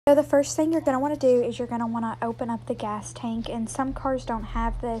So the first thing you're going to want to do is you're going to want to open up the gas tank, and some cars don't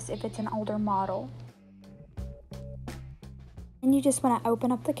have this if it's an older model. And you just want to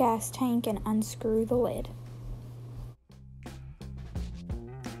open up the gas tank and unscrew the lid.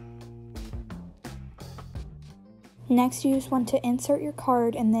 Next, you just want to insert your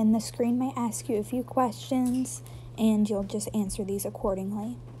card, and then the screen may ask you a few questions, and you'll just answer these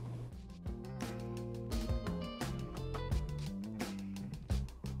accordingly.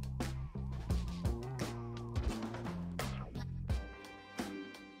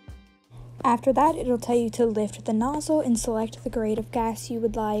 After that, it'll tell you to lift the nozzle and select the grade of gas you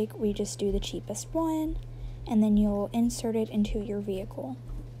would like. We just do the cheapest one, and then you'll insert it into your vehicle.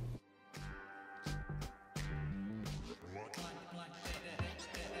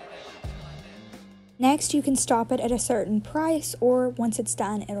 Next, you can stop it at a certain price, or once it's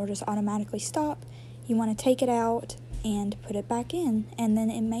done, it'll just automatically stop. You want to take it out and put it back in, and then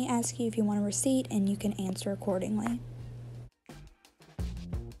it may ask you if you want a receipt, and you can answer accordingly.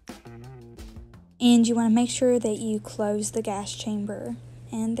 And you want to make sure that you close the gas chamber.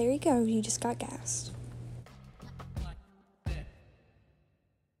 And there you go, you just got gassed.